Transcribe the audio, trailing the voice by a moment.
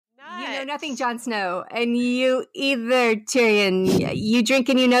know nothing, Jon Snow. And you either, Tyrion. You drink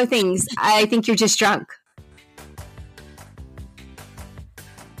and you know things. I think you're just drunk.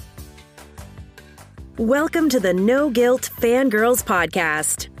 Welcome to the No-Guilt Fangirls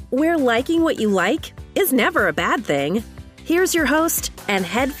Podcast, where liking what you like is never a bad thing. Here's your host and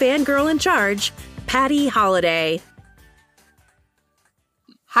head fangirl in charge, Patty Holiday.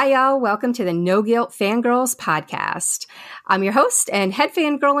 Hi, y'all. Welcome to the No-Guilt Fangirls Podcast. I'm your host and head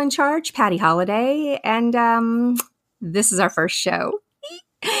fangirl in charge, Patty Holiday, and this is our first show.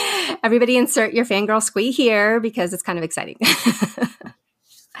 Everybody insert your fangirl squee here because it's kind of exciting.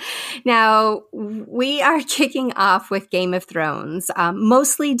 Now, we are kicking off with Game of Thrones,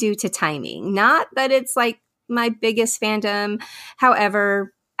 mostly due to timing. Not that it's like my biggest fandom.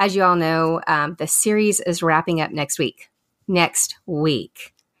 However, as you all know, the series is wrapping up next week.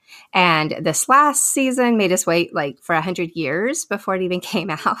 And this last season made us wait like for 100 years before it even came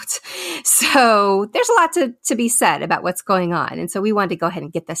out. So there's a lot to be said about what's going on. And so we wanted to go ahead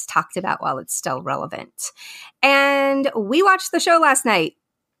and get this talked about while it's still relevant. And we watched the show last night.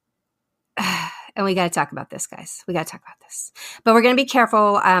 And we got to talk about this, guys. We got to talk about this. But we're going to be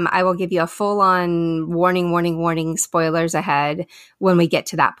careful. I will give you a full-on warning, spoilers ahead when we get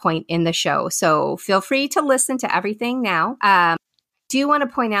to that point in the show. So feel free to listen to everything now. Do want to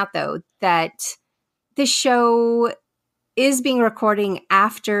point out, though, that this show is being recording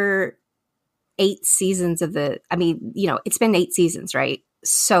after 8 seasons of it's been 8 seasons, right?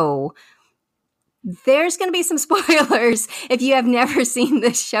 So there's going to be some spoilers if you have never seen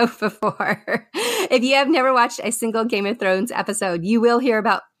this show before. If you have never watched a single Game of Thrones episode, you will hear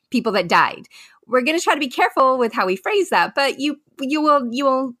about people that died. We're going to try to be careful with how we phrase that, but you will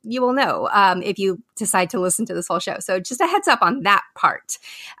know if you decide to listen to this whole show. So just a heads up on that part.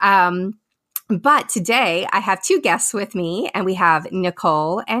 But today I have 2 guests with me, and we have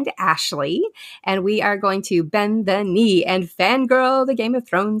Nicole and Ashley, and we are going to bend the knee and fangirl the Game of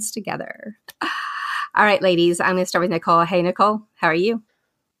Thrones together. All right, ladies, I'm going to start with Nicole. Hey, Nicole, how are you?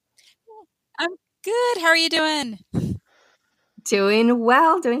 I'm good. How are you doing? Doing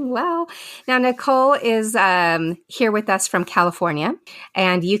well. Now, Nicole is here with us from California,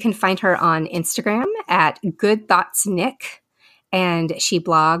 and you can find her on Instagram at Good Thoughts Nick, and she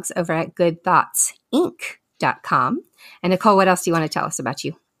blogs over at goodthoughtsinc.com. And Nicole, what else do you want to tell us about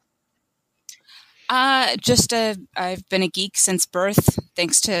you? I've been a geek since birth,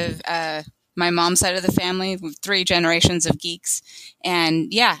 thanks to my mom's side of the family, with 3 generations of geeks.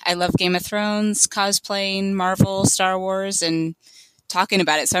 And yeah, I love Game of Thrones, cosplaying, Marvel, Star Wars, and talking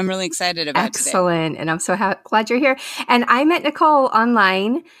about it. So I'm really excited about today. Excellent. And I'm so glad you're here. And I met Nicole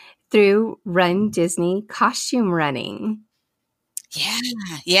online through Run Disney costume running.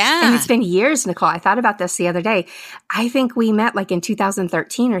 Yeah. And it's been years, Nicole. I thought about this the other day. I think we met like in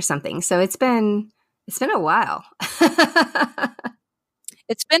 2013 or something. So it's been a while.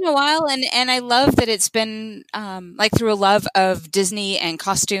 It's been a while, and I love that it's been like through a love of Disney and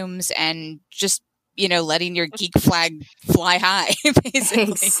costumes and just, letting your geek flag fly high,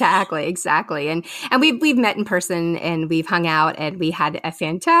 basically. Exactly. And we've met in person, and we've hung out, and we had a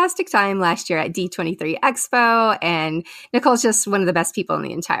fantastic time last year at D23 Expo, and Nicole's just one of the best people in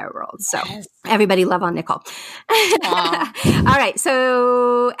the entire world. So yes. Everybody love on Nicole. All right.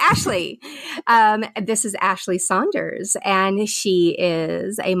 So Ashley, this is Ashley Saunders, and she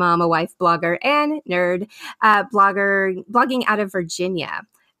is a mom, a wife, blogger, and nerd, blogging out of Virginia.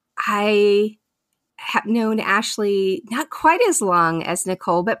 I have known Ashley not quite as long as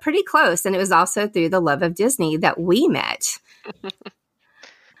Nicole, but pretty close. And it was also through the love of Disney that we met.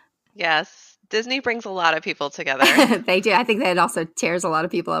 Yes. Disney brings a lot of people together. They do. I think that also tears a lot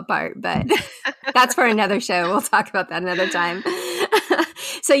of people apart, but that's for another show. We'll talk about that another time.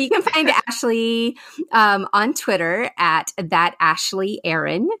 So you can find Ashley on Twitter at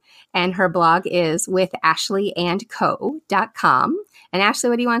 @ThatAshleyErin, and her blog is withashleyandco.com. And Ashley,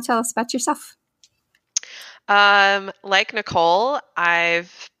 what do you want to tell us about yourself? Like Nicole,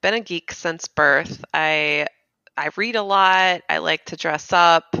 I've been a geek since birth. I read a lot. I like to dress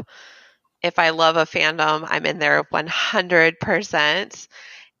up. If I love a fandom, I'm in there 100%.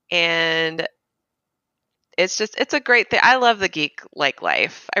 And it's a great thing. I love the geek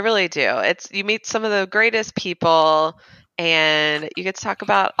life. I really do. You meet some of the greatest people, and you get to talk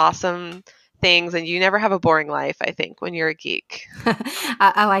about awesome things, and you never have a boring life, I think, when you're a geek.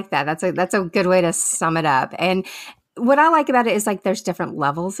 I like that. That's a good way to sum it up. And what I like about it is like there's different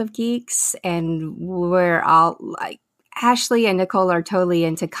levels of geeks, and we're all like Ashley and Nicole are totally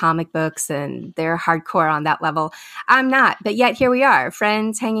into comic books and they're hardcore on that level. I'm not, but yet here we are,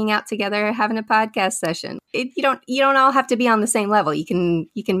 friends hanging out together, having a podcast session. You don't all have to be on the same level. You can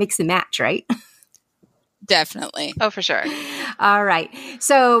mix and match, right? Definitely. Oh, for sure. All right.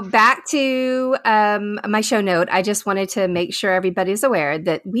 So back to my show note. I just wanted to make sure everybody's aware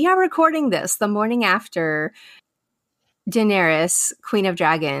that we are recording this the morning after Daenerys, Queen of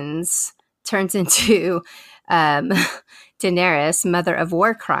Dragons, turns into Daenerys, Mother of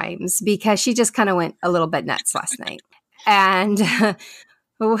War Crimes, because she just kind of went a little bit nuts last night. And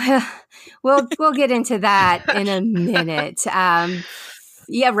we'll get into that in a minute.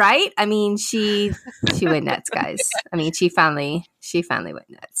 Yeah, right? I mean, she went nuts, guys. I mean, she finally went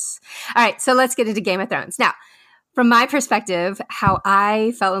nuts. All right, so let's get into Game of Thrones. Now, from my perspective, how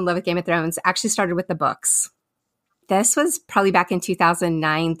I fell in love with Game of Thrones actually started with the books. This was probably back in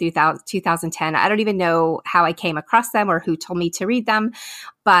 2009 through 2010. I don't even know how I came across them or who told me to read them,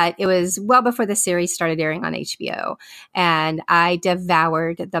 but it was well before the series started airing on HBO. And I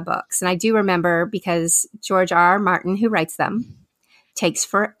devoured the books. And I do remember, because George R. R. Martin, who writes them, takes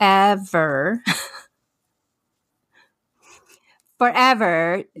forever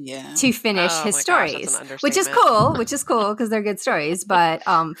to finish his stories, which is cool because they're good stories, but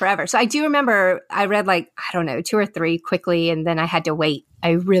forever. So I do remember I read 2 or 3 quickly, and then I had to wait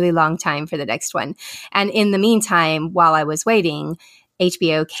a really long time for the next one. And in the meantime, while I was waiting,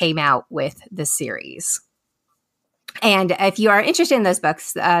 HBO came out with the series. And if you are interested in those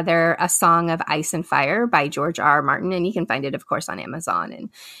books, they're A Song of Ice and Fire by George R. R. Martin. And you can find it, of course, on Amazon and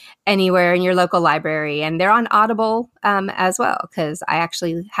anywhere in your local library. And they're on Audible as well, because I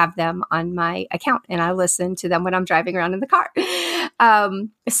actually have them on my account and I listen to them when I'm driving around in the car.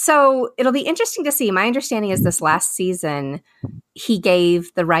 So it'll be interesting to see. My understanding is this last season, he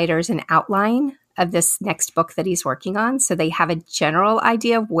gave the writers an outline of this next book that he's working on. So they have a general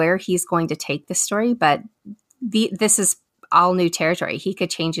idea of where he's going to take the story, but this is all new territory. He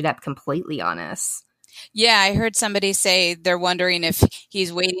could change it up completely on us. Yeah, I heard somebody say they're wondering if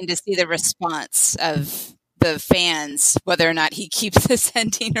he's waiting to see the response of the fans, whether or not he keeps this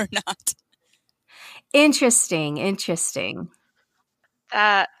ending or not. Interesting.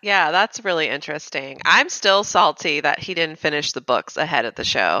 Yeah, that's really interesting. I'm still salty that he didn't finish the books ahead of the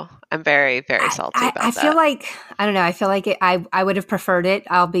show. I'm very, very salty about that. I feel like, I don't know, I feel like I would have preferred it.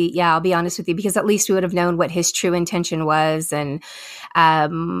 I'll be honest with you, because at least we would have known what his true intention was, and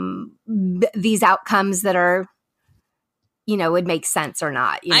these outcomes that are, would make sense or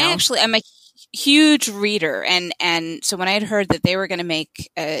not. I'm a huge reader, and so when I had heard that they were going to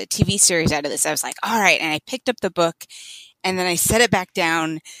make a TV series out of this, I was like, all right. And I picked up the book, and then I set it back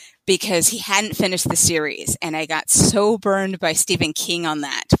down because he hadn't finished the series. And I got so burned by Stephen King on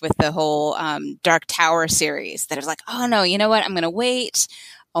that with the whole Dark Tower series that I was like, oh no, you know what? I'm going to wait.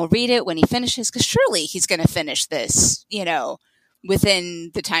 I'll read it when he finishes, because surely he's going to finish this,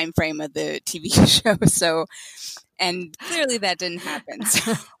 within the time frame of the TV show. So, and clearly that didn't happen.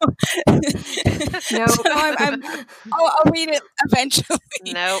 So, no, I'll read it eventually.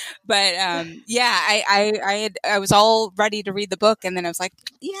 Nope. But I was all ready to read the book, and then I was like,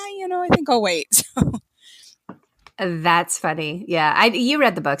 yeah, I think I'll wait. So. That's funny. Yeah, you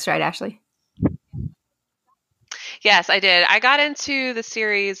read the books, right, Ashley? Yes, I did. I got into the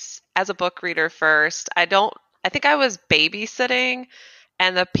series as a book reader first. I think I was babysitting,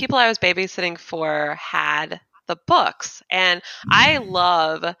 and the people I was babysitting for had the books. And I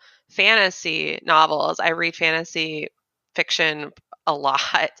love fantasy novels. I read fantasy fiction a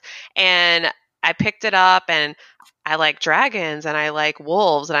lot. And I picked it up, and I like dragons, and I like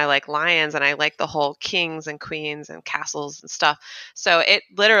wolves, and I like lions, and I like the whole kings and queens and castles and stuff. So it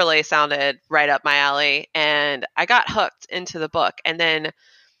literally sounded right up my alley, and I got hooked into the book. And then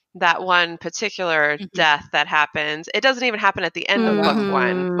that one particular death that happens, it doesn't even happen at the end of book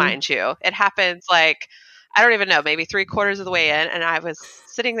 1, mind you. It happens I don't even know, maybe 3/4 of the way in, and I was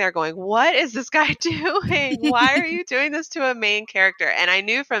sitting there going, what is this guy doing? Why are you doing this to a main character? And I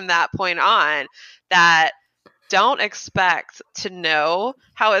knew from that point on that don't expect to know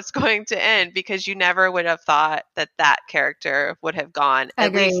how it's going to end, because you never would have thought that character would have gone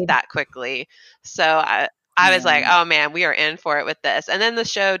at least that quickly. So I was like, oh man, we are in for it with this. And then the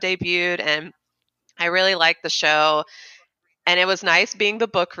show debuted, and I really liked the show. And it was nice being the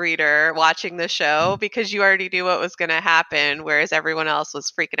book reader watching the show, because you already knew what was going to happen, whereas everyone else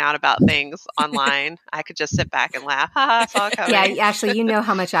was freaking out about things online. I could just sit back and laugh. Ha, saw it coming. Yeah, Ashley, you know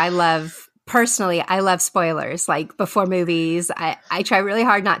how much I love spoilers, like before movies. I try really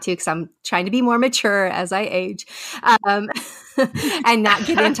hard not to, because I'm trying to be more mature as I age. and not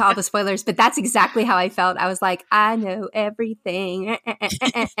get into all the spoilers. But that's exactly how I felt. I was like, I know everything.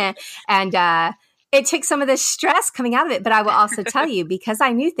 And it took some of the stress coming out of it. But I will also tell you, because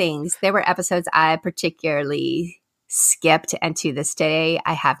I knew things, there were episodes I particularly skipped. And to this day,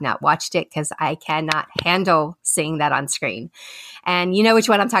 I have not watched it because I cannot handle seeing that on screen. And you know which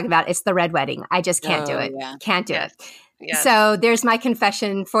one I'm talking about. It's the Red Wedding. I just can't do it. Yeah. Can't do it. Yes. So there's my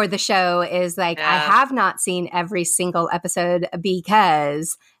confession for the show is like, I have not seen every single episode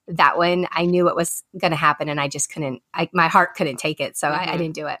because that one, I knew it was going to happen and I just couldn't, my heart couldn't take it. So I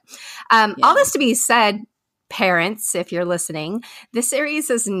didn't do it. All this to be said, parents, if you're listening, this series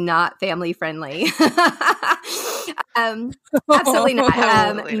is not family friendly. Absolutely not.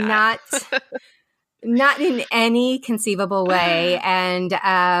 Absolutely not. Not in any conceivable way. And,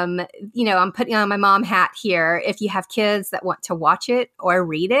 I'm putting on my mom hat here. If you have kids that want to watch it or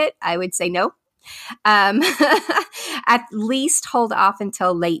read it, I would say no. At least hold off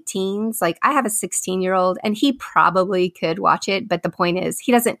until late teens. Like I have a 16-year-old and he probably could watch it. But the point is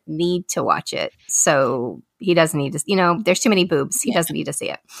he doesn't need to watch it. So he doesn't need to, there's too many boobs. He doesn't need to see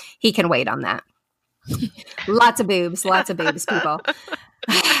it. He can wait on that. Lots of boobs, people.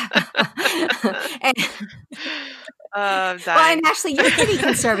 And Ashley, you're pretty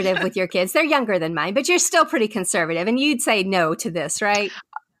conservative with your kids. They're younger than mine, but you're still pretty conservative. And you'd say no to this, right?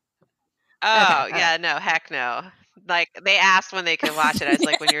 Yeah, no, heck no. Like they asked when they could watch it. I was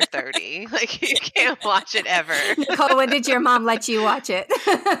like, when you're 30, like you can't watch it ever. Nicole, when did your mom let you watch it?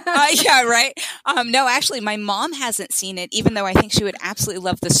 Yeah, right. No, actually, my mom hasn't seen it, even though I think she would absolutely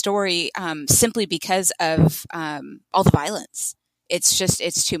love the story, simply because of all the violence.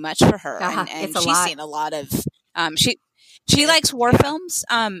 It's too much for her, and she's seen a lot of. She likes war films,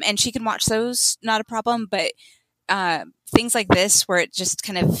 and she can watch those, not a problem. But things like this, where it just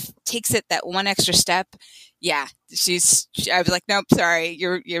kind of takes it that one extra step. Yeah, I was like, nope, sorry,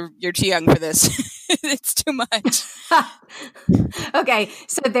 you're too young for this. It's too much. Okay,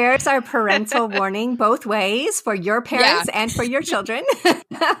 so there's our parental warning both ways for your parents and for your children.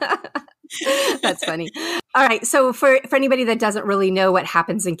 That's funny. All right. So for anybody that doesn't really know what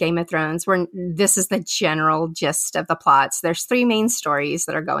happens in Game of Thrones, this is the general gist of the plots. There's 3 main stories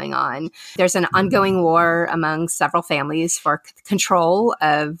that are going on. There's an ongoing war among several families for control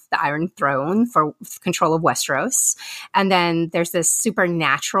of the Iron Throne, for control of Westeros. And then there's this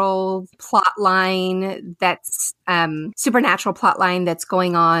supernatural plot line that's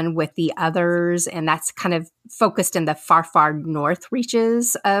going on with the others. And that's kind of focused in the far, far north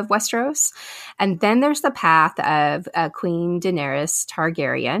reaches of Westeros. And then there's the path of Queen Daenerys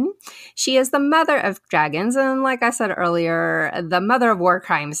Targaryen. She is the mother of dragons. And like I said earlier, the mother of war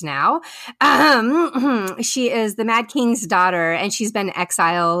crimes now. She is the Mad King's daughter and she's been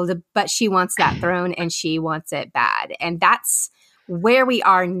exiled, but she wants that throne and she wants it bad. And that's where we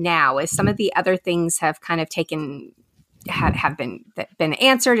are now, is some of the other things have kind of have been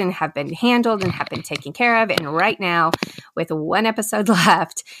answered and have been handled and have been taken care of. And right now, with 1 episode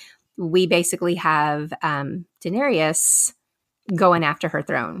left, we basically have Daenerys going after her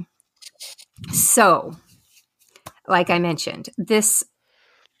throne. So, like I mentioned, this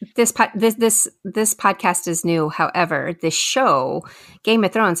podcast is new. However, this show, Game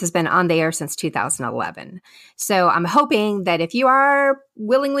of Thrones, has been on the air since 2011. So I'm hoping that if you are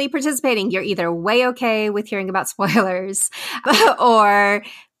willingly participating, you're either way okay with hearing about spoilers or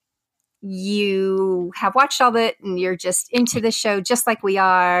you have watched all of it and you're just into the show just like we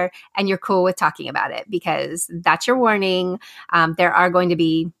are and you're cool with talking about it, because that's your warning. There are going to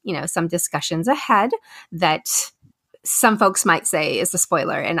be, some discussions ahead that some folks might say is a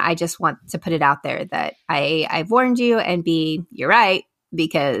spoiler. And I just want to put it out there that I've warned you, and B, you're right,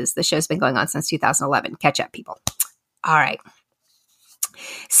 because the show's been going on since 2011. Catch up, people. All right.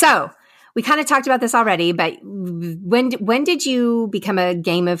 So we kind of talked about this already, but when did you become a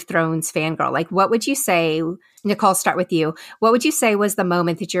Game of Thrones fangirl? Like, what would you say, Nicole, start with you. What would you say was the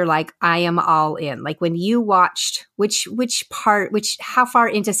moment that you're like, I am all in? Like when you watched, how far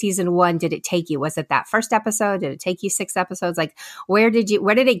into season 1 did it take you? Was it that first episode? Did it take you 6 episodes? Like, where did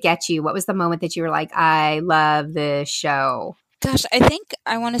it get you? What was the moment that you were like, I love this show? Gosh, I think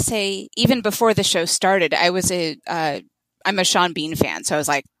I want to say even before the show started, I'm a Sean Bean fan. So I was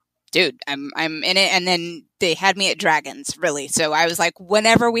like, dude, I'm in it. And then they had me at dragons, really. So I was like,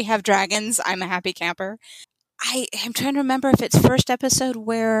 whenever we have dragons, I'm a happy camper. I'm trying to remember if it's first episode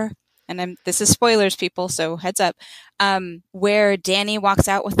where, and this is spoilers, people, so heads up, where Dany walks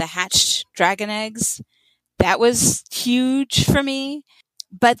out with the hatched dragon eggs. That was huge for me.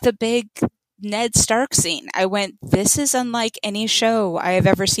 But the big Ned Stark scene, I went, this is unlike any show I have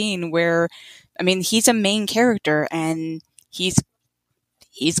ever seen where, he's a main character and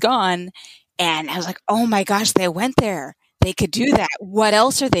he's gone. And I was like, oh my gosh, they went there. They could do that. What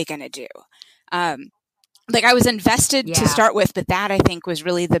else are they going to do? Like I was invested to start with, but that I think was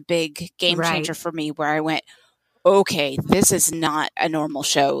really the big game changer for me, where I went, okay, this is not a normal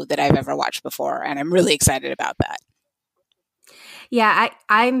show that I've ever watched before. And I'm really excited about that. Yeah,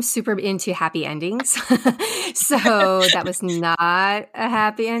 I'm super into happy endings. So that was not a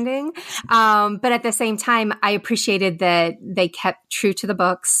happy ending. But at the same time, I appreciated that they kept true to the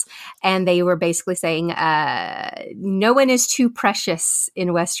books, and they were basically saying, no one is too precious in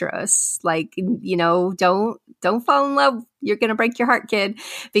Westeros. Like, don't fall in love. You're going to break your heart, kid,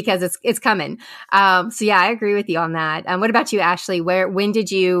 because it's coming. So yeah, I agree with you on that. What about you, Ashley? When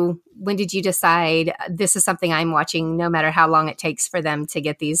did you decide this is something I'm watching, no matter how long it takes for them to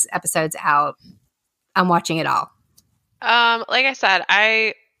get these episodes out? I'm watching it all. Like I said,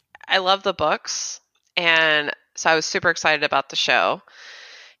 I love the books, and so I was super excited about the show.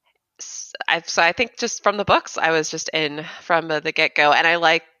 So I think just from the books, I was just in from the get-go, and I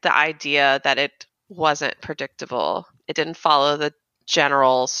liked the idea that it wasn't predictable. It didn't follow the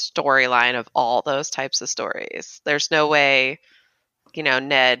general storyline of all those types of stories. There's no way,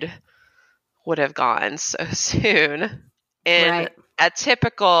 Ned would have gone so soon in a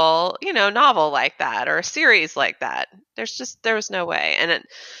typical, novel like that or a series like that. There was no way. And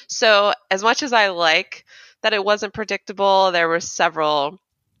so as much as I like that it wasn't predictable, there were several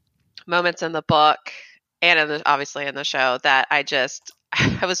moments in the book and obviously in the show that I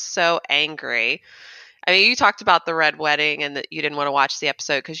was so angry. I mean, you talked about the Red Wedding and that you didn't want to watch the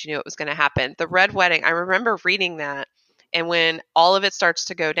episode because you knew it was going to happen. The Red Wedding, I remember reading that. And when all of it starts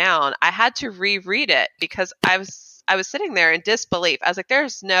to go down, I had to reread it because I was sitting there in disbelief. I was like,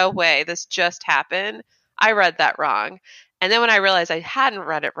 there's no way this just happened. I read that wrong. And then when I realized I hadn't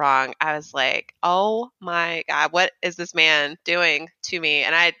read it wrong, I was like, oh my God, what is this man doing to me?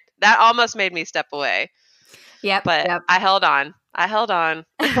 And that almost made me step away. Yep. But I held on.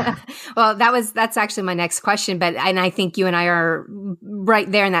 Well, that's actually my next question, and I think you and I are right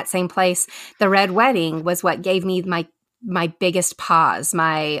there in that same place. The Red Wedding was what gave me my biggest pause.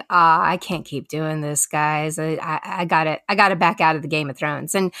 I can't keep doing this, guys. I got to back out of the Game of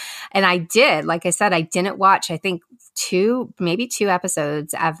Thrones. And I did, like I said, I didn't watch, I think maybe two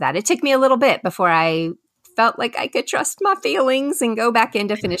episodes of that. It took me a little bit before I felt like I could trust my feelings and go back in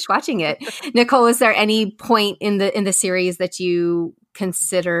to finish watching it. Nicole, is there any point in the series that you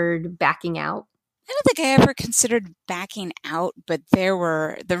considered backing out? I don't think I ever considered backing out, but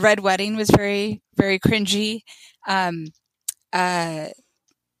the Red Wedding was very, very cringy. The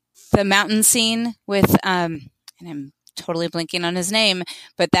mountain scene with, and I'm totally blanking on his name,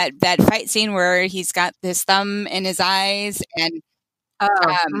 but that fight scene where he's got his thumb in his eyes and,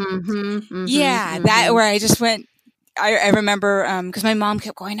 that where I just went, I remember, cause my mom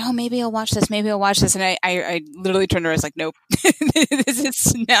kept going, oh, maybe I'll watch this. And I literally turned to her. I was like, nope, this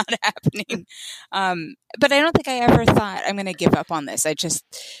is not happening. But I don't think I ever thought I'm going to give up on this. It just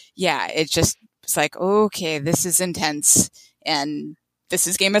was like, okay, this is intense and this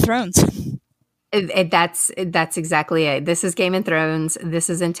is Game of Thrones. That's exactly it. This is Game of Thrones. This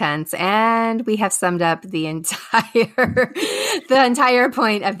is intense, and we have summed up the entire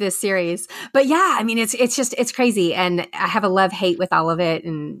point of this series. But yeah, I mean, it's crazy, and I have a love-hate with all of it.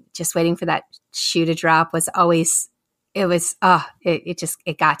 And just waiting for that shoe to drop was always.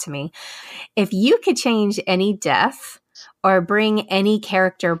 It got to me. If you could change any death or bring any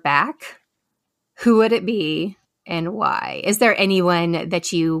character back, who would it be and why? Is there anyone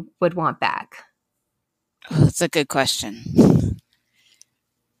that you would want back? Oh, that's a good question.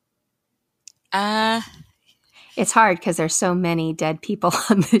 It's hard because there's so many dead people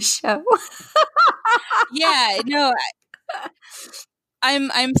on the show. Yeah, no,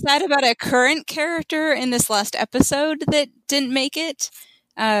 I'm sad about a current character in this last episode that didn't make it.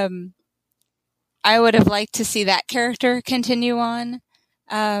 I would have liked to see that character continue on.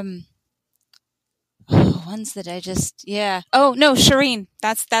 Ones that Oh no, Shireen.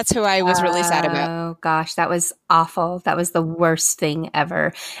 That's who I was really sad about. Oh gosh, that was awful. That was the worst thing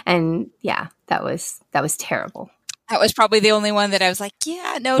ever. And yeah, that was terrible. That was probably the only one that I was like,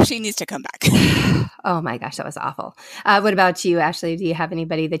 yeah, no, she needs to come back. Oh my gosh, that was awful. What about you, Ashley? Do you have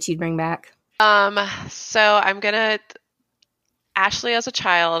anybody that you'd bring back? So Ashley as a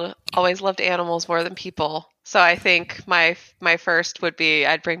child always loved animals more than people. So I think my first would be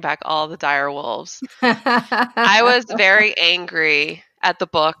I'd bring back all the dire wolves. I was very angry at the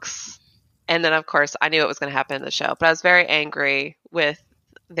books. And then, of course, I knew it was going to happen in the show. But I was very angry with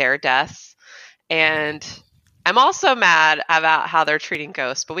their deaths. And I'm also mad about how they're treating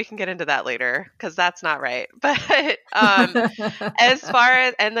ghosts, but we can get into that later because that's not right. But as far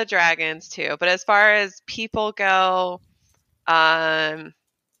as, and the dragons too, but as far as people go, that's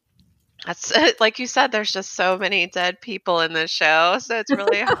like you said, there's just so many dead people in this show, so it's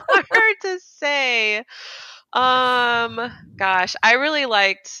really hard to say. Gosh, I really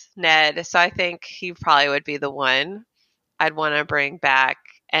liked Ned, so I think he probably would be the one I'd want to bring back.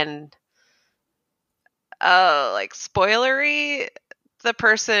 And like spoilery, the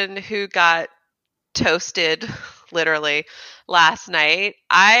person who got toasted literally last night,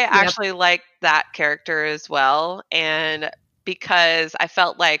 I actually liked that character as well. And because I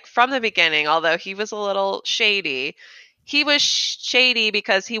felt like from the beginning, although he was a little shady, he was shady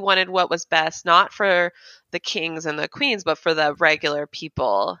because he wanted what was best, not for the kings and the queens, but for the regular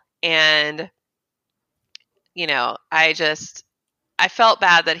people. And, you know, I felt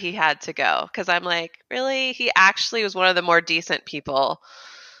bad that he had to go because I'm like, really? He actually was one of the more decent people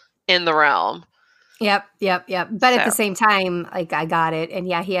in the realm. Yep. But at the same time, like, I got it. And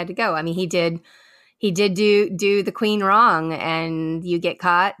yeah, he had to go. I mean, he did do the queen wrong, and you get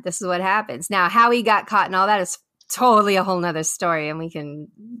caught. This is what happens. Now, how he got caught and all that is totally a whole nother story, and we can,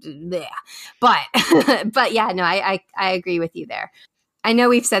 but yeah, no, I agree with you there. I know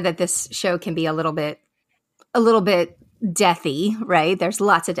we've said that this show can be a little bit deathy, right? There's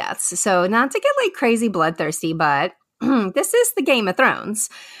lots of deaths. So not to get like crazy bloodthirsty, but this is the Game of Thrones.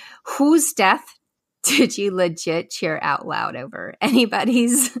 Whose death did you legit cheer out loud over?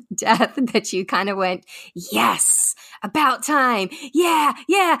 Anybody's death that you kind of went, yes, about time. Yeah.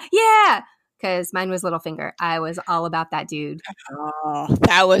 Because mine was Littlefinger. I was all about that dude. Oh,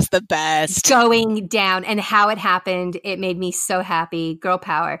 that was the best. Going down, and how it happened. It made me so happy. Girl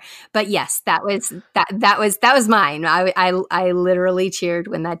power. But yes, that was mine. I literally cheered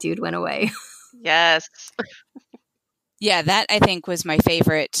when that dude went away. Yes. Yeah, that I think was my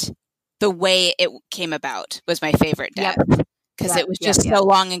favorite. The way it came about was my favorite death. Because it was just so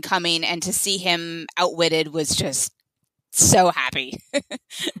long in coming, and to see him outwitted was just so happy.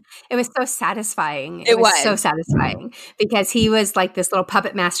 It was so satisfying. It was so satisfying because he was like this little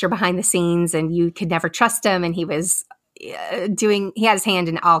puppet master behind the scenes, and you could never trust him. And he was he had his hand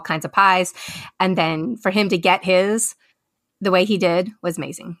in all kinds of pies. And then for him to get the way he did was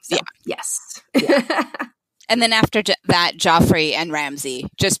amazing. So, yes. Yeah. And then after that, Joffrey and Ramsay,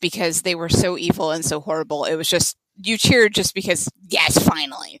 just because they were so evil and so horrible, it was just, you cheered just because, yes,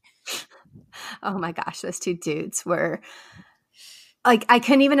 finally. Oh my gosh, those two dudes were like, I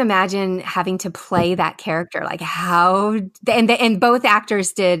couldn't even imagine having to play that character. Like and both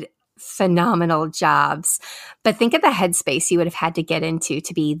actors did phenomenal jobs. But think of the headspace you would have had to get into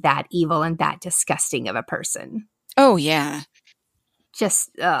to be that evil and that disgusting of a person. Oh, yeah.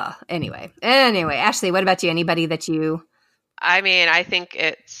 Just, anyway, Ashley, what about you? Anybody that you? I mean, I think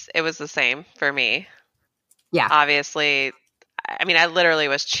it was the same for me. Yeah. Obviously, I mean, I literally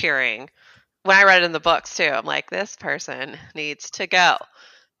was cheering when I read it in the books too. I'm like, this person needs to go.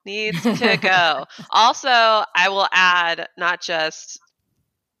 Also, I will add not just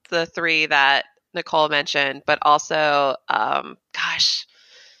the three that Nicole mentioned, but also, the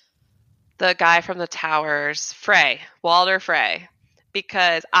guy from the Towers, Walder Frey.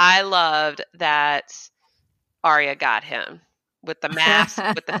 Because I loved that Arya got him with the mask,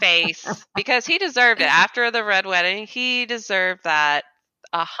 with the face, because he deserved it. After the Red Wedding, he deserved that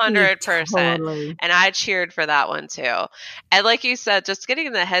 100%. Totally. And I cheered for that one too. And like you said, just getting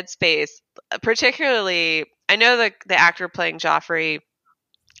in the headspace, particularly, I know the actor playing Joffrey,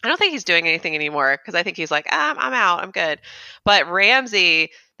 I don't think he's doing anything anymore because I think he's like, I'm out, I'm good. But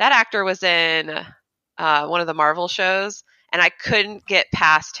Ramsay, that actor was in one of the Marvel shows, and I couldn't get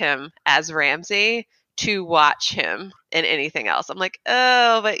past him as Ramsay to watch him in anything else. I'm like,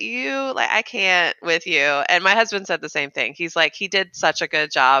 oh, but you, like, I can't with you. And my husband said the same thing. He's like, he did such a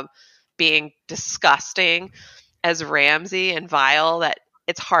good job being disgusting as Ramsay and vile that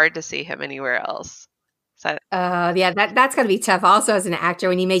it's hard to see him anywhere else. So, yeah, that's got to be tough. Also, as an actor,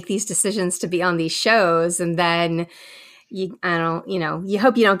 when you make these decisions to be on these shows, and then you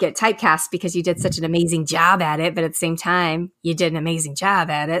hope you don't get typecast because you did such an amazing job at it, but at the same time, you did an amazing job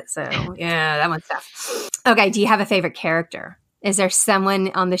at it. So yeah, that one's tough. Okay, do you have a favorite character? Is there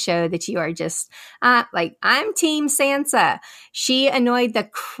someone on the show that you are just like, I'm Team Sansa? She annoyed the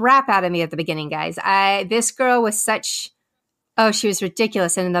crap out of me at the beginning, guys. This girl was she was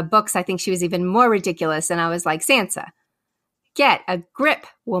ridiculous. And in the books, I think she was even more ridiculous. And I was like, Sansa, get a grip,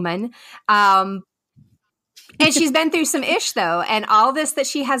 woman. And she's been through some ish though. And all this that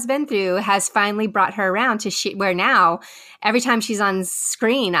she has been through has finally brought her around to where now every time she's on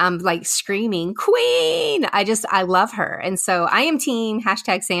screen, I'm like screaming, Queen. I love her. And so I am team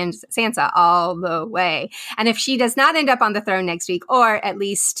Sansa all the way. And if she does not end up on the throne next week, or at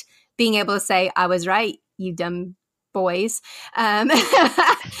least being able to say, I was right, you dumb boys, I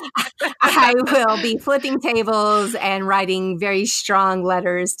will be flipping tables and writing very strong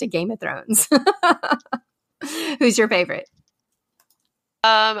letters to Game of Thrones. Who's your favorite?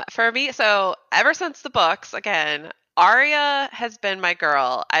 For me, so ever since the books, again, Arya has been my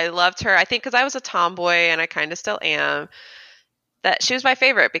girl. I loved her, I think, because I was a tomboy, and I kind of still am. That she was my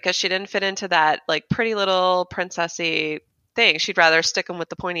favorite because she didn't fit into that like pretty little princessy thing. She'd rather stick them with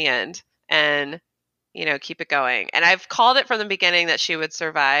the pointy end and, keep it going. And I've called it from the beginning that she would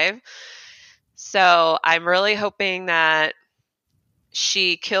survive. So I'm really hoping that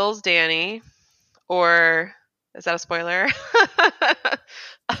she kills Dany, or is that a spoiler?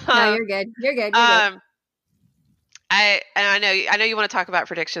 No, you're good. You're good. You're good. I know you want to talk about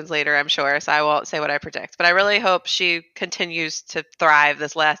predictions later, I'm sure, so I won't say what I predict. But I really hope she continues to thrive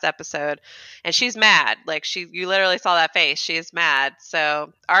this last episode. And she's mad. Like you literally saw that face. She is mad.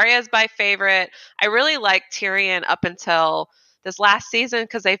 So Arya's my favorite. I really liked Tyrion up until this last season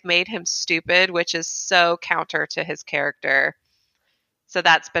because they've made him stupid, which is so counter to his character. So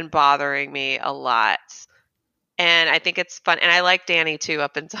that's been bothering me a lot. And I think it's fun. And I like Dany too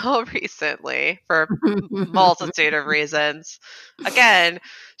up until recently for a multitude of reasons. Again,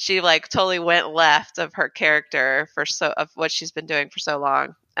 she like totally went left of her character of what she's been doing for so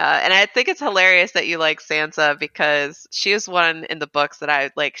long. And I think it's hilarious that you like Sansa because she was one in the books that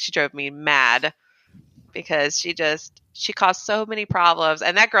I like. She drove me mad because she caused so many problems,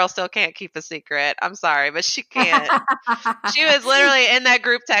 and that girl still can't keep a secret. I'm sorry, but she can't. She was literally in that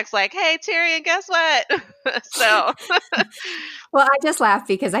group text like, hey, Tyrion, guess what? So. Well, I just laugh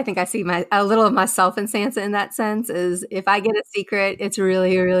because I think I see a little of myself in Sansa in that sense is if I get a secret, it's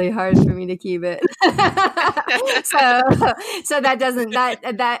really, really hard for me to keep it. So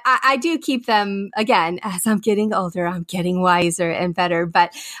I do keep them, again, as I'm getting older, I'm getting wiser and better.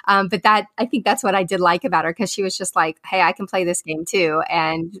 But that, I think that's what I did like about her because she was just like, hey, I can play this game too.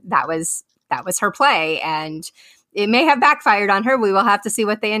 And that was her play. And it may have backfired on her. We will have to see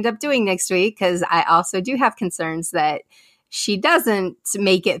what they end up doing next week because I also do have concerns that she doesn't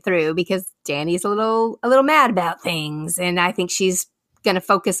make it through because Dany's a little mad about things. And I think she's going to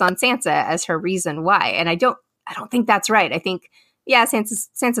focus on Sansa as her reason why. And I don't think that's right. I think, yeah,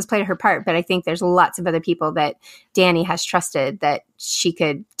 Sansa's played her part, but I think there's lots of other people that Dany has trusted that she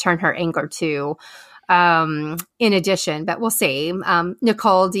could turn her anger to. In addition, but we'll see.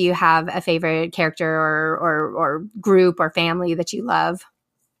 Nicole, do you have a favorite character or group or family that you love?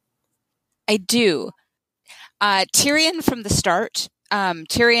 I do. Tyrion from the start.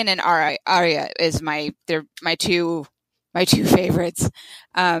 Tyrion and Arya is they're my two favorites.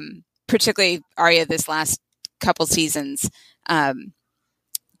 Particularly Arya this last couple seasons.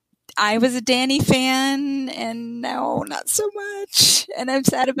 I was a Dany fan, and now not so much, and I'm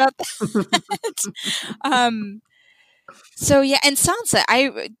sad about that. So yeah, and Sansa,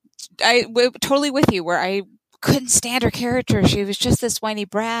 I totally with you. Where I couldn't stand her character. She was just this whiny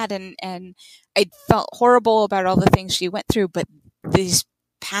brat, and I felt horrible about all the things she went through. But these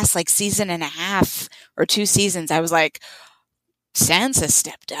past like season and a half or 2 seasons, I was like, Sansa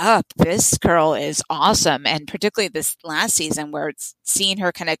stepped up. This girl is awesome. And particularly this last season where it's seeing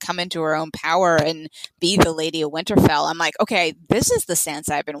her kind of come into her own power and be the Lady of Winterfell. I'm like, okay, this is the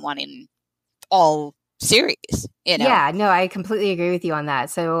Sansa I've been wanting all series, Yeah, no, I completely agree with you on that.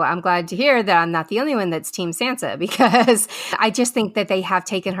 So I'm glad to hear that I'm not the only one that's Team Sansa because I just think that they have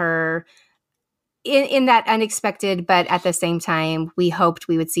taken her in that unexpected, but at the same time, we hoped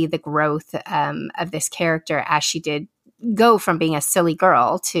we would see the growth of this character as she did go from being a silly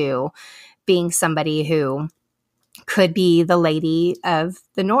girl to being somebody who could be the Lady of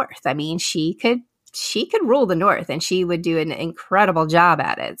the North. I mean, she could rule the North and she would do an incredible job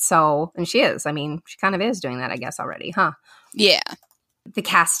at it. So, and she is, I mean, she kind of is doing that, I guess, already, huh? Yeah. The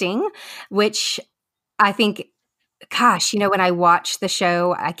casting, which I think, gosh, when I watch the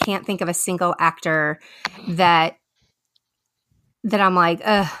show, I can't think of a single actor that I'm like,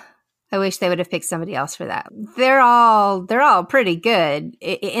 ugh, I wish they would have picked somebody else for that. They're all pretty good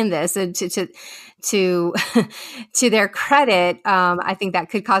in this, and to their credit, I think that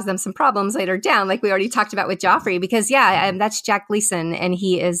could cause them some problems later down, like we already talked about with Joffrey. Because that's Jack Gleason, and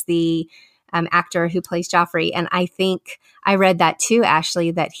he is the actor who plays Joffrey. And I think I read that too,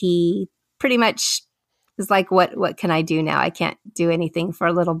 Ashley, that he pretty much is like, what can I do now? I can't do anything for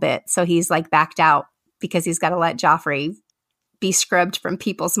a little bit, so he's like backed out because he's got to let Joffrey be scrubbed from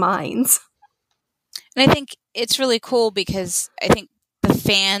people's minds. And I think it's really cool because I think the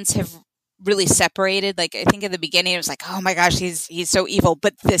fans have really separated. Like, I think in the beginning it was like, oh my gosh, he's so evil,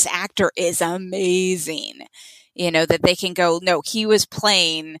 but this actor is amazing. That they can go, no, he was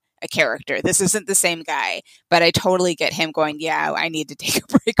playing a character. This isn't the same guy. But I totally get him going, yeah, I need to take a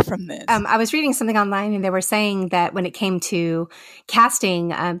break from this. I was reading something online and they were saying that when it came to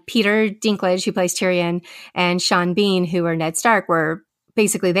casting, Peter Dinklage, who plays Tyrion, and Sean Bean, who were Ned Stark, were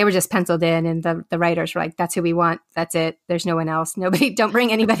basically, they were just penciled in, and the writers were like, that's who we want. That's it. There's no one else. Don't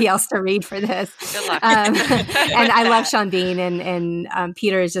bring anybody else to read for this. Good luck. And I love Sean Bean, and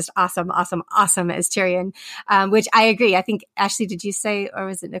Peter is just awesome as Tyrion, which I agree. I think, Ashley, did you say, or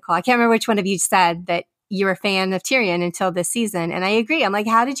was it Nicole? I can't remember which one of you said that you're a fan of Tyrion until this season. And I agree. I'm like,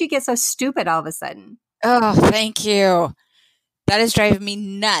 how did you get so stupid all of a sudden? Oh, thank you. That is driving me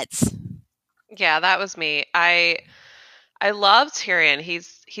nuts. Yeah, that was me. I love Tyrion.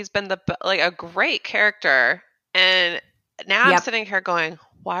 He's been a great character, and now I'm sitting here going,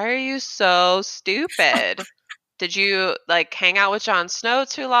 "Why are you so stupid? Did you hang out with Jon Snow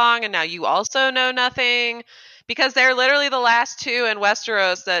too long, and now you also know nothing?" Because they're literally the last two in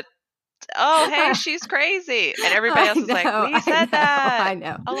Westeros that, oh hey, she's crazy, and everybody else is like, "We said that I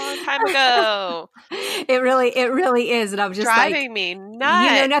know a long time ago." It really is, and I'm just driving me nuts.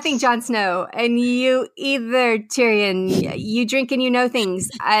 You know nothing, Jon Snow, and you either, Tyrion. You drink and you know things.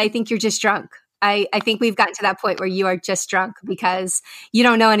 I think you're just drunk. I think we've gotten to that point where you are just drunk because you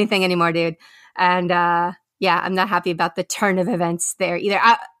don't know anything anymore, dude. And I'm not happy about the turn of events there either.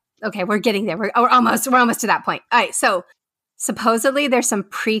 Okay, we're getting there. We're almost to that point. All right, so supposedly there's some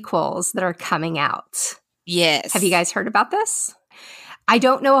prequels that are coming out. Yes. Have you guys heard about this? I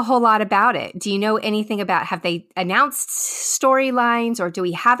don't know a whole lot about it. Do you know anything about, have they announced storylines, or do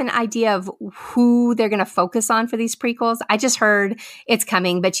we have an idea of who they're going to focus on for these prequels? I just heard it's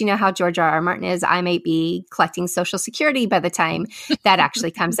coming, but you know how George R.R. Martin is. I might be collecting Social Security by the time that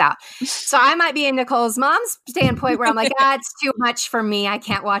actually comes out. So I might be in Nicole's mom's standpoint where I'm like, it's too much for me. I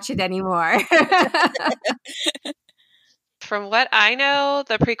can't watch it anymore. From what I know,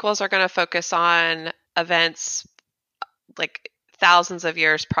 the prequels are going to focus on events thousands of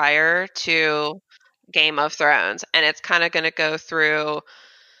years prior to Game of Thrones. And it's kind of going to go through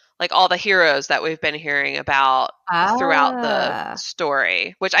all the heroes that we've been hearing about throughout the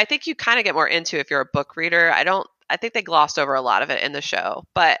story, which I think you kind of get more into if you're a book reader. I think they glossed over a lot of it in the show,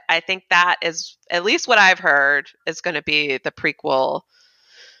 but I think that is, at least what I've heard, is going to be the prequel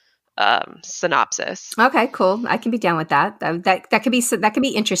synopsis. Okay, cool. I can be down with that. That could be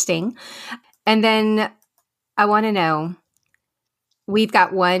interesting. And then I want to know, we've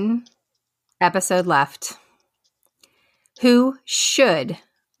got one episode left. Who should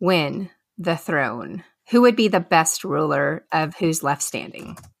win the throne? Who would be the best ruler of who's left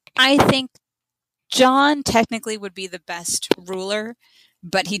standing? I think Jon technically would be the best ruler,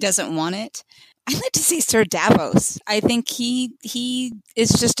 but he doesn't want it. I'd like to see Sir Davos. I think he is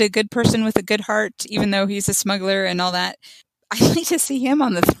just a good person with a good heart, even though he's a smuggler and all that. I'd like to see him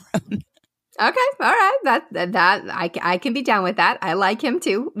on the throne. Okay, all right. That I can be down with that. I like him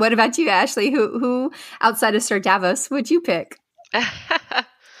too. What about you, Ashley? Who outside of Sir Davos would you pick?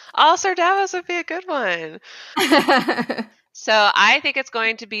 Sir Davos would be a good one. So I think it's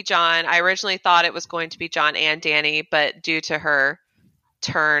going to be Jon. I originally thought it was going to be Jon and Dany, but due to her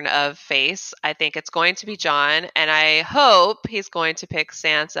turn of face, I think it's going to be Jon, and I hope he's going to pick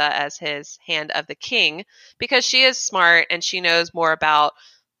Sansa as his Hand of the King, because she is smart and she knows more about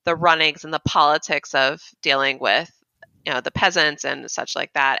the runnings and the politics of dealing with, the peasants and such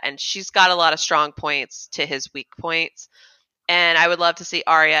like that. And she's got a lot of strong points to his weak points. And I would love to see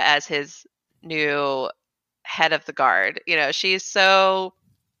Arya as his new head of the guard. She's so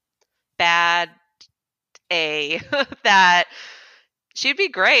bad that she'd be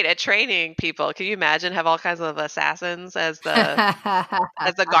great at training people. Can you imagine, have all kinds of assassins as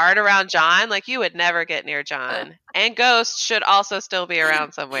the guard around Jon? You would never get near Jon. And Ghost should also still be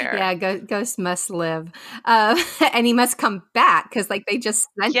around somewhere. Yeah, Ghost must live. And he must come back because they just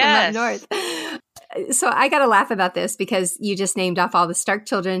sent him up north. So I got to laugh about this because you just named off all the Stark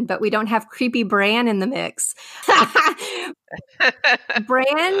children, but we don't have creepy Bran in the mix.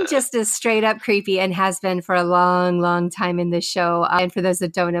 Bran just is straight up creepy and has been for a long, long time in this show. And for those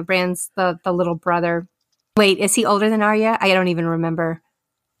that don't know, Bran's the little brother. Wait, is he older than Arya? I don't even remember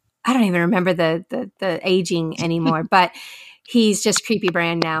the aging anymore, but he's just creepy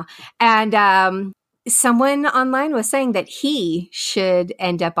Bran now. And someone online was saying that he should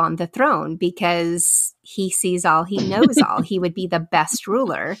end up on the throne because he sees all, he knows all. He would be the best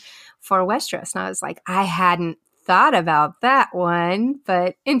ruler for Westeros. And I was like, I hadn't thought about that one,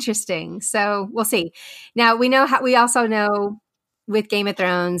 but interesting. So we'll see. Now we also know with Game of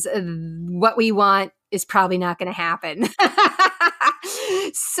Thrones, what we want is probably not going to happen.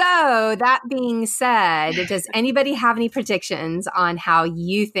 So that being said, does anybody have any predictions on how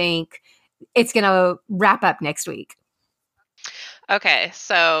you think it's going to wrap up next week? Okay,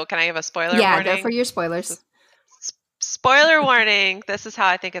 so can I give a spoiler warning? Yeah, go for your spoilers. Spoiler warning, this is how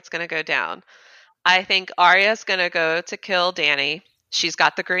I think it's going to go down. I think Arya's going to go to kill Dany. She's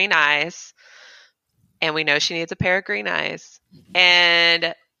got the green eyes, and we know she needs a pair of green eyes.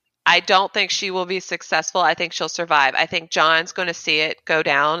 And I don't think she will be successful. I think she'll survive. I think Jon's going to see it go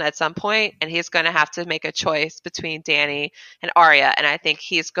down at some point, and he's going to have to make a choice between Dany and Arya. And I think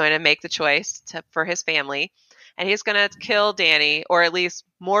he's going to make the choice for his family. And he's going to kill Dany, or at least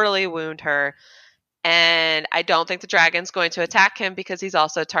mortally wound her. And I don't think the dragon's going to attack him because he's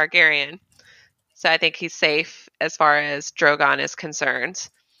also Targaryen. So I think he's safe as far as Drogon is concerned.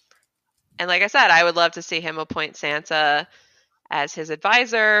 And like I said, I would love to see him appoint Sansa as his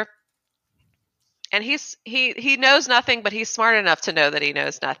advisor. And he knows nothing, but he's smart enough to know that he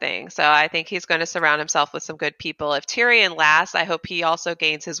knows nothing. So I think he's going to surround himself with some good people. If Tyrion lasts, I hope he also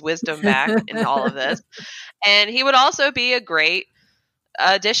gains his wisdom back in all of this. And he would also be a great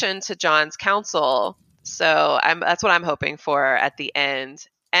addition to Jon's council. So that's what I'm hoping for at the end.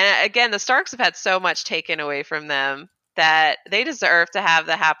 And again, the Starks have had so much taken away from them that they deserve to have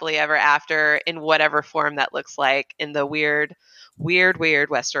the happily ever after in whatever form that looks like in the weird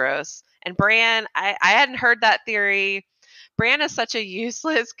Westeros. And Bran, I hadn't heard that theory. Bran is such a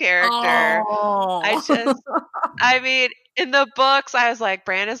useless character. Oh. I mean, in the books, I was like,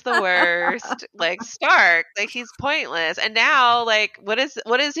 Bran is the worst. Like Stark, like he's pointless. And now, like, what is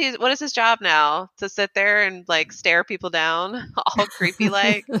his job now? To sit there and like stare people down, all creepy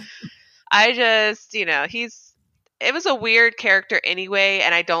like. I just, it was a weird character anyway,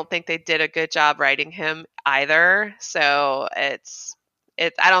 and I don't think they did a good job writing him either. So I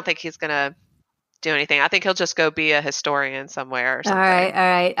don't think he's gonna do anything. I think he'll just go be a historian somewhere or something. All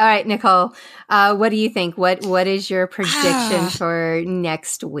right, Nicole. What do you think? What is your prediction for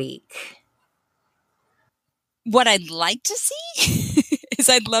next week? What I'd like to see is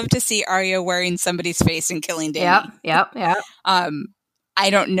I'd love to see Arya wearing somebody's face and killing Dany. Yep. I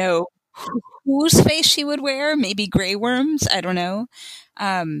don't know whose face she would wear. Maybe Grey Worm's. I don't know.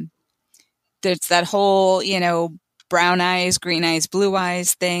 There's that whole, brown eyes, green eyes, blue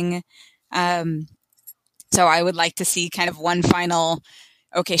eyes thing. So I would like to see kind of one final,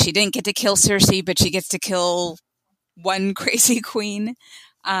 okay, she didn't get to kill Cersei, but she gets to kill one crazy queen.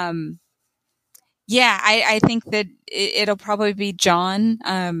 I think that it'll probably be Jon.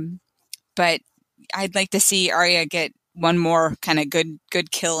 But I'd like to see Arya get one more kind of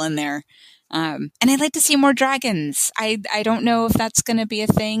good kill in there. And I'd like to see more dragons. I don't know if that's going to be a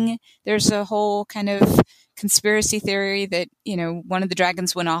thing. There's a whole kind of conspiracy theory that, one of the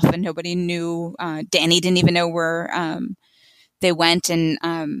dragons went off and nobody knew. Dany didn't even know where they went. And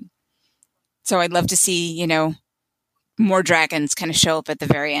so I'd love to see, more dragons kind of show up at the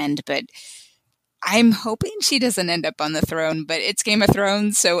very end. But I'm hoping she doesn't end up on the throne. But it's Game of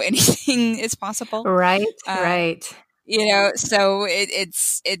Thrones, so anything is possible. Right. So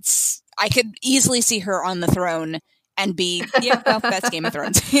it's I could easily see her on the throne and be, that's Game of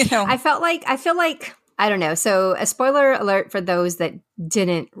Thrones. I feel like, I don't know. So a spoiler alert for those that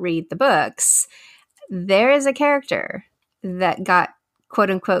didn't read the books. There is a character that got quote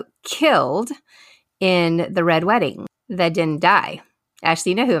unquote killed in the Red Wedding that didn't die.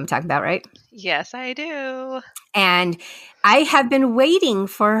 Ashley, you know who I'm talking about, right? Yes, I do. And I have been waiting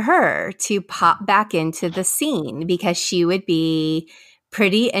for her to pop back into the scene because she would be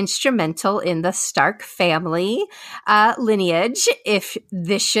pretty instrumental in the Stark family lineage if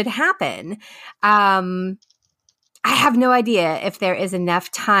this should happen. I have no idea if there is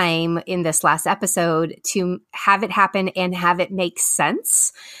enough time in this last episode to have it happen and have it make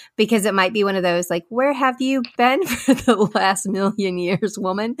sense, because it might be one of those like, where have you been for the last million years,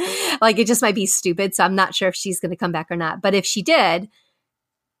 woman? Like, it just might be stupid. So I'm not sure if she's going to come back or not. But if she did,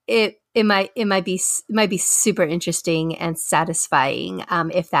 it might be super interesting and satisfying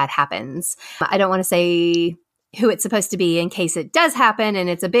if that happens. I don't want to say who it's supposed to be in case it does happen and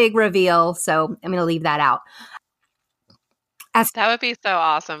it's a big reveal. So I'm going to leave that out. That would be so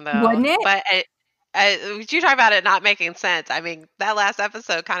awesome, though. Wouldn't it? But you talk about it not making sense. I mean, that last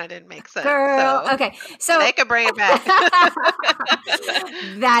episode kind of didn't make sense. Girl, so okay. So they could bring it back.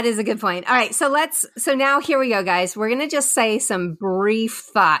 That is a good point. All right. So now here we go, guys. We're going to just say some brief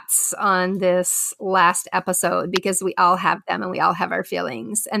thoughts on this last episode because we all have them and we all have our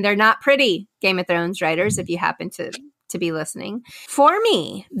feelings, and they're not pretty, Game of Thrones writers, if you happen to be listening. For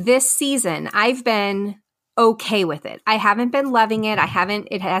me, this season, I've been okay with it. I haven't been loving it.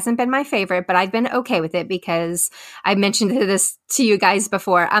 It hasn't been my favorite, but I've been okay with it because I mentioned this to you guys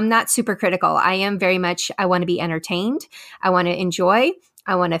before. I'm not super critical. I am very much, I want to be entertained. I want to enjoy.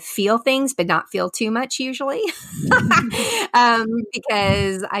 I want to feel things, but not feel too much usually,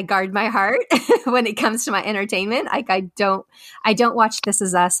 because I guard my heart when it comes to my entertainment. Like I don't watch This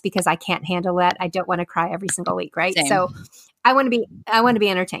Is Us because I can't handle that. I don't want to cry every single week. Right. Same. So I want to be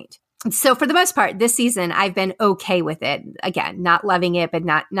entertained. So for the most part, this season, I've been okay with it. Again, not loving it, but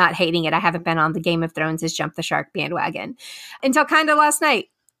not hating it. I haven't been on the Game of Thrones' Jump the Shark bandwagon until kind of last night.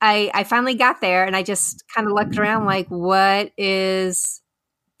 I finally got there and I just kind of looked around like, what is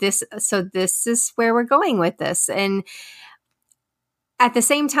this? So this is where we're going with this. And at the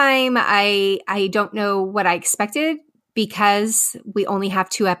same time, I don't know what I expected because we only have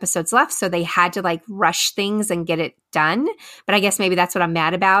 2 episodes left. So they had to like rush things and get it done. But I guess maybe that's what I'm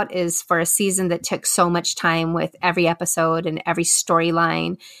mad about is for a season that took so much time with every episode and every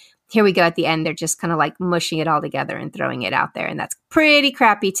storyline. Here we go at the end. They're just kind of like mushing it all together and throwing it out there. And that's pretty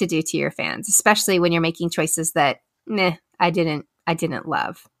crappy to do to your fans, especially when you're making choices that, I didn't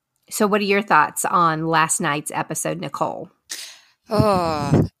love. So what are your thoughts on last night's episode, Nicole?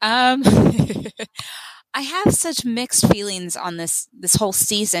 Oh, I have such mixed feelings on this whole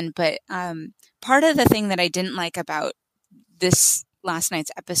season, but part of the thing that I didn't like about this last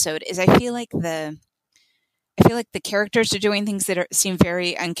night's episode is I feel like the characters are doing things that seem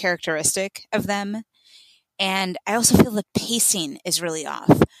very uncharacteristic of them, and I also feel the pacing is really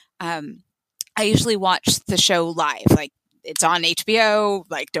off. I usually watch the show live, like it's on HBO.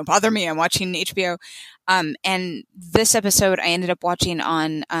 Like, don't bother me, I'm watching HBO. And this episode I ended up watching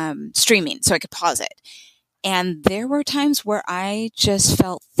on streaming so I could pause it. And there were times where I just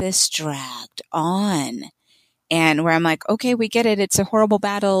felt this dragged on and where I'm like, okay, we get it. It's a horrible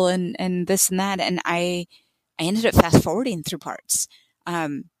battle and this and that. And I ended up fast forwarding through parts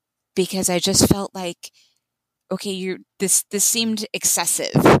because I just felt like, okay, this seemed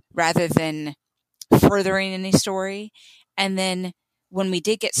excessive rather than furthering any story. And then when we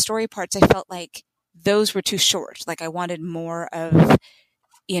did get story parts, I felt like those were too short. Like I wanted more of,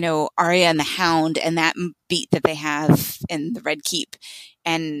 Arya and the Hound and that beat that they have in the Red Keep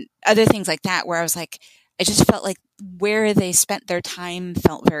and other things like that, where I was like, I just felt like where they spent their time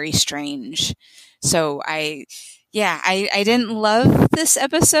felt very strange. So I didn't love this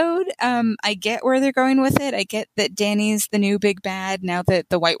episode. I get where they're going with it. I get that Dany's the new big bad now that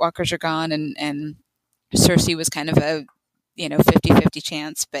the White Walkers are gone and Cersei was kind of a 50-50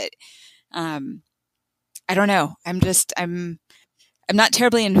 chance, but I don't know. I'm not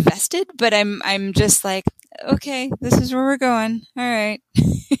terribly invested, but I'm just like, okay, this is where we're going. All right.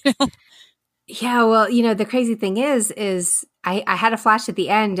 Yeah, well, the crazy thing is I had a flash at the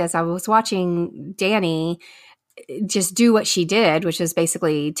end as I was watching Dany just do what she did, which is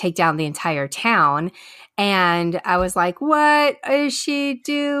basically take down the entire town. And I was like, what is she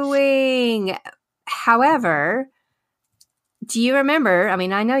doing? However, do you remember? I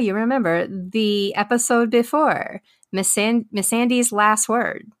mean, I know you remember the episode before, Miss Sandy's last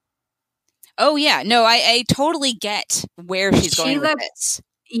word. Oh, yeah. No, I totally get where she's going with this.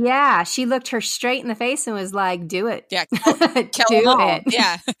 Yeah, she looked her straight in the face and was like, do it. Yeah, do it.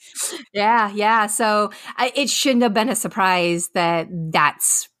 Yeah. Yeah. So it shouldn't have been a surprise that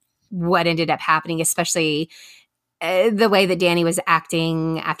that's what ended up happening, especially the way that Dany was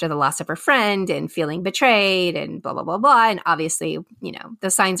acting after the loss of her friend and feeling betrayed and blah, blah, blah, blah. And obviously, the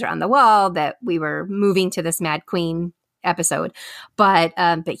signs are on the wall that we were moving to this Mad Queen episode. But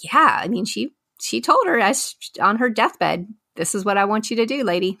yeah, I mean, she told her as on her deathbed, this is what I want you to do,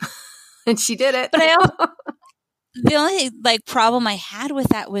 lady. And she did it. But the only problem I had with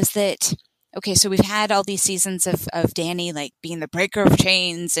that was that, okay, so we've had all these seasons of Dany like being the breaker of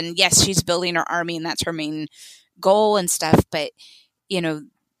chains, and yes, she's building her army and that's her main goal and stuff. But,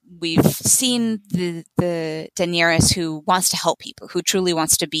 we've seen the Daenerys who wants to help people, who truly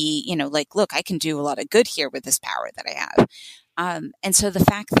wants to be, look, I can do a lot of good here with this power that I have. And so the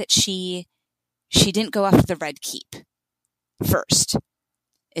fact that she didn't go after the Red Keep first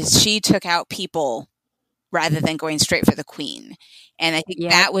is she took out people rather than going straight for the queen. And I think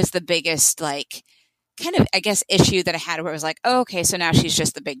that was the biggest, kind of, I guess, issue that I had where it was like, oh, okay, so now she's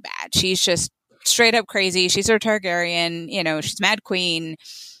just the big bad. She's just straight up crazy. She's a Targaryen, she's Mad Queen,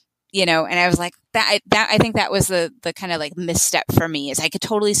 and I was like, I think that was the kind of like misstep for me, is I could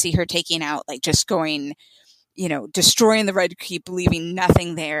totally see her taking out, like just going, destroying the Red Keep, leaving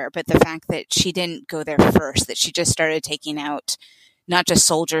nothing there. But the fact that she didn't go there first, that she just started taking out not just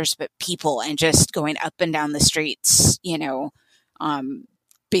soldiers, but people, and just going up and down the streets,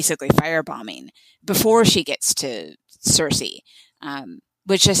 basically firebombing before she gets to Cersei.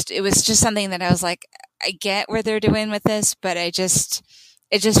 It was just something that I was like, I get where they're doing with this, but it just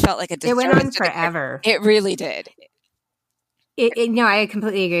felt like a disservice. It went on forever. It really did. No, I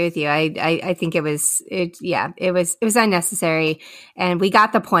completely agree with you. I think it was unnecessary, and we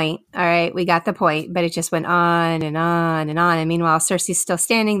got the point. All right, we got the point, but it just went on and on and on. And meanwhile, Cersei's still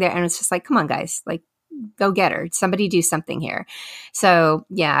standing there, and it's just like, come on, guys, like, go get her. Somebody do something here. So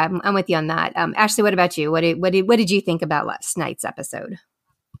yeah, I'm with you on that. Ashley, what about you? What did you think about last night's episode?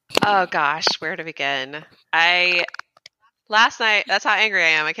 Oh gosh, where to begin? Last night, that's how angry I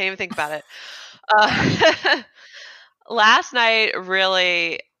am. I can't even think about it. Last night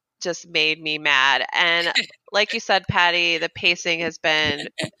really just made me mad. And like you said, Patty, the pacing has been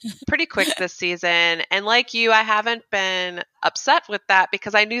pretty quick this season. And like you, I haven't been upset with that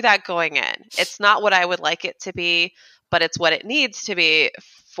because I knew that going in. It's not what I would like it to be, but it's what it needs to be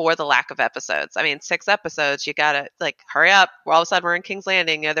for the lack of episodes. I mean, 6 episodes, you gotta like hurry up. All of a sudden we're in King's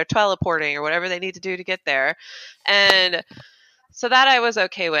Landing, they're teleporting or whatever they need to do to get there. And so that I was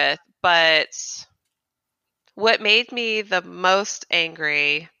okay with. But what made me the most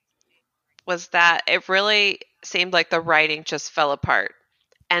angry was that it really seemed like the writing just fell apart,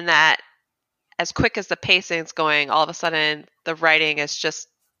 and that as quick as the pacing's going, all of a sudden the writing is just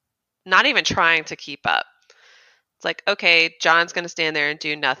not even trying to keep up. It's like, okay, Jon's going to stand there and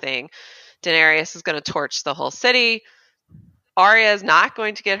do nothing. Daenerys is going to torch the whole city. Arya is not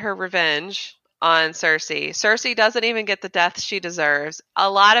going to get her revenge on Cersei. Cersei doesn't even get the death she deserves. A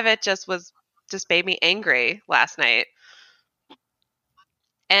lot of it just made me angry last night.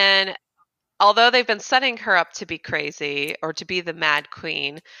 And although they've been setting her up to be crazy or to be the Mad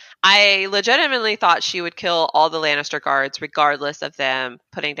Queen, I legitimately thought she would kill all the Lannister guards regardless of them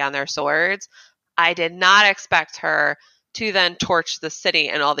putting down their swords. I did not expect her to then torch the city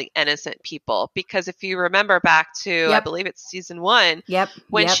and all the innocent people. Because if you remember back to, I believe it's season 1,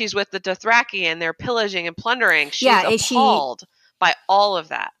 when she's with the Dothraki and they're pillaging and plundering, she's appalled by all of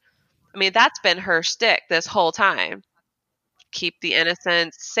that. I mean, that's been her shtick this whole time. Keep the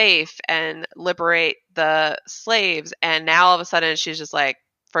innocents safe and liberate the slaves. And now all of a sudden she's just like,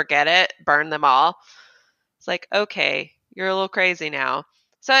 forget it, burn them all. It's like, okay, you're a little crazy now.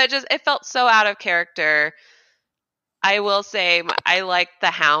 So it felt so out of character. I will say I liked the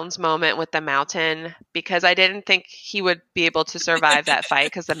Hound's moment with the mountain because I didn't think he would be able to survive that fight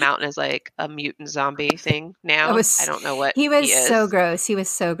because the mountain is like a mutant zombie thing now. I don't know what he was. He is. So gross. He was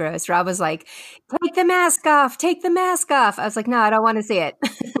so gross. Rob was like, take the mask off. Take the mask off. I was like, no, I don't want to see it.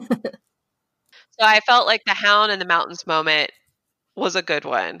 So I felt like the Hound and the mountains moment was a good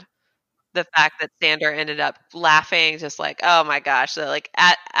one. The fact that Sandor ended up laughing, just like, oh my gosh, like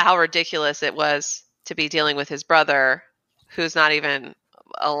at how ridiculous it was to be dealing with his brother, who's not even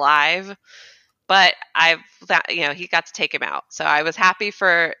alive. But he got to take him out. So I was happy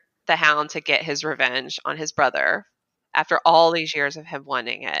for the Hound to get his revenge on his brother after all these years of him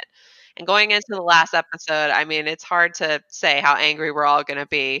wanting it. And going into the last episode, I mean, it's hard to say how angry we're all going to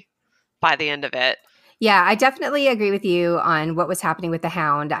be by the end of it. Yeah, I definitely agree with you on what was happening with the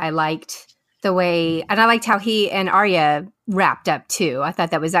Hound. I liked the way, and I liked how he and Arya wrapped up too. I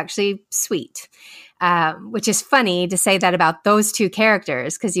thought that was actually sweet, which is funny to say that about those two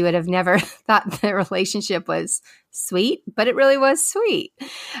characters because you would have never thought the relationship was sweet, but it really was sweet.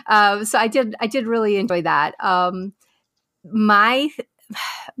 So I did really enjoy that. My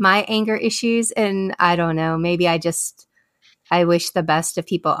anger issues, and I don't know, maybe I wish the best of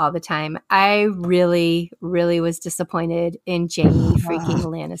people all the time. I really, really was disappointed in Jaime freaking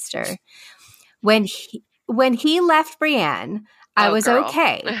Lannister. When he left Brienne, I was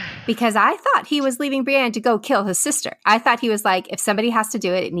okay because I thought he was leaving Brienne to go kill his sister. I thought he was like, if somebody has to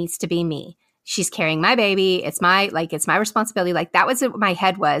do it, it needs to be me. She's carrying my baby. It's my responsibility. Like that was what my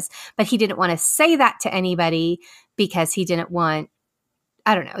head was. But he didn't want to say that to anybody because he didn't want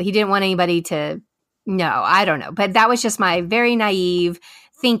anybody to. No, I don't know. But that was just my very naive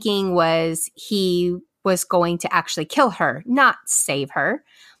thinking was he was going to actually kill her, not save her.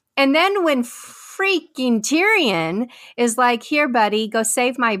 And then when freaking Tyrion is like, here, buddy, go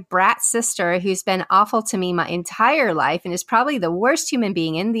save my brat sister who's been awful to me my entire life and is probably the worst human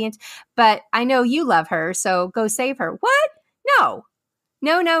being in the but I know you love her, so go save her. What? No.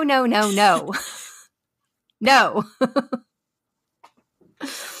 No. No.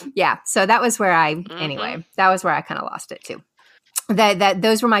 Yeah. So that was where anyway, that was where I kind of lost it too.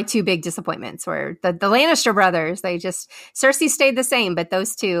 Those were my two big disappointments were the Lannister brothers. Cersei stayed the same, but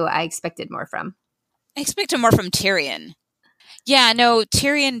those two I expected more from. I expected more from Tyrion. Yeah, no,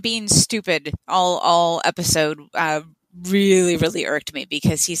 Tyrion being stupid all episode really, really irked me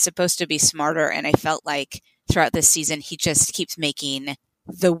because he's supposed to be smarter, and I felt like throughout this season he just keeps making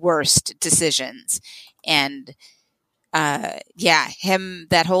the worst decisions. And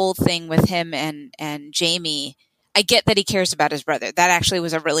that whole thing with him and Jaime, I get that he cares about his brother. That actually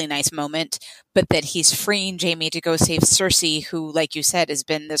was a really nice moment, but that he's freeing Jaime to go save Cersei, who, like you said, has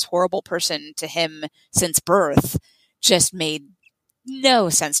been this horrible person to him since birth, just made no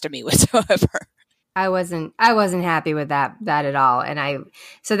sense to me whatsoever. I wasn't happy with that at all. And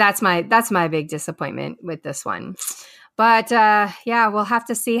so that's my big disappointment with this one. But we'll have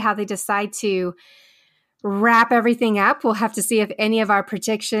to see how they decide to wrap everything up. We'll have to see if any of our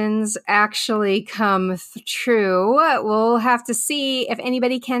predictions actually come true. We'll have to see if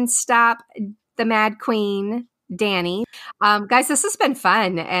anybody can stop the Mad Queen, Dany. Guys, this has been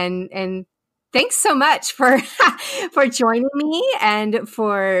fun, and thanks so much for joining me and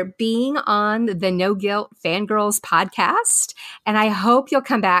for being on the No-Guilt Fangirls podcast. And I hope you'll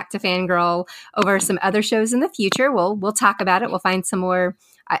come back to Fangirl over some other shows in the future. We'll talk about it. We'll find some more.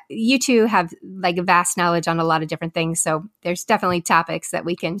 You two have like a vast knowledge on a lot of different things. So there's definitely topics that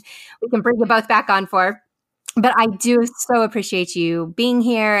we can bring you both back on for. But I do so appreciate you being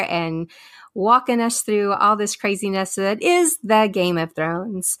here and walking us through all this craziness that is the Game of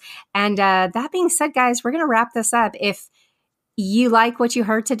Thrones. And that being said, guys, we're going to wrap this up. If you like what you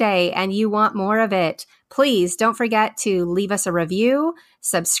heard today and you want more of it, please don't forget to leave us a review,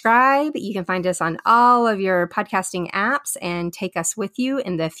 subscribe. You can find us on all of your podcasting apps and take us with you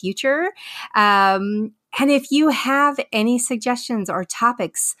in the future. And if you have any suggestions or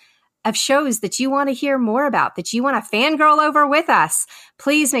topics of shows that you want to hear more about, that you want to fangirl over with us,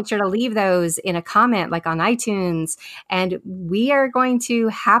 please make sure to leave those in a comment, like on iTunes. And we are going to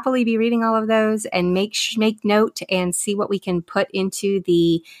happily be reading all of those and make note and see what we can put into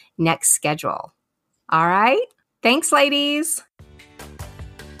the next schedule. All right. Thanks, ladies.